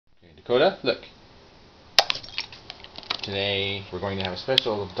Dakota, look. Today we're going to have a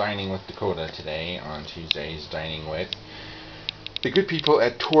special dining with Dakota today on Tuesday's Dining With. The good people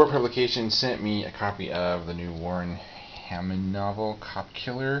at Tor Publications sent me a copy of the new Warren Hammond novel, Cop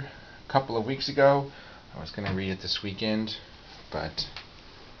Killer, a couple of weeks ago. I was going to read it this weekend, but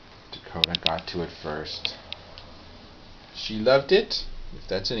Dakota got to it first. She loved it. If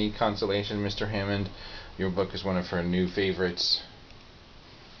that's any consolation, Mr. Hammond, your book is one of her new favorites.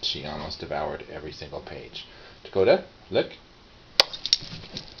 She almost devoured every single page. Dakota, look.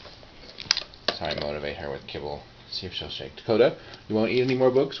 That's how I motivate her with kibble. See if she'll shake. Dakota, you won't eat any more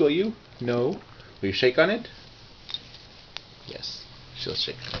books, will you? No. Will you shake on it? Yes, she'll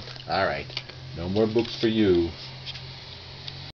shake. Alright, no more books for you.